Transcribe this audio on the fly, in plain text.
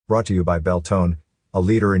Brought to you by Beltone, a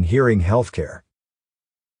leader in hearing healthcare.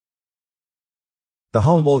 The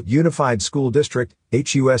Humboldt Unified School District,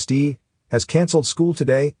 HUSD, has canceled school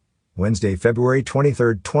today, Wednesday, February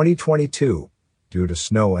 23, 2022, due to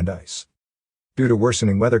snow and ice. Due to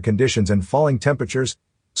worsening weather conditions and falling temperatures,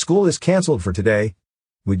 school is canceled for today.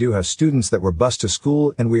 We do have students that were bused to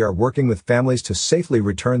school, and we are working with families to safely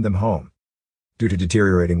return them home. Due to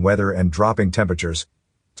deteriorating weather and dropping temperatures,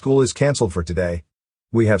 school is canceled for today.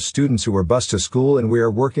 We have students who were bused to school, and we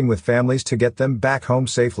are working with families to get them back home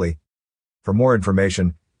safely. For more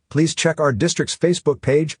information, please check our district's Facebook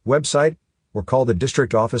page, website, or call the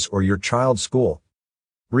district office or your child's school.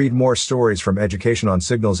 Read more stories from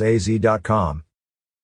educationonsignalsaz.com.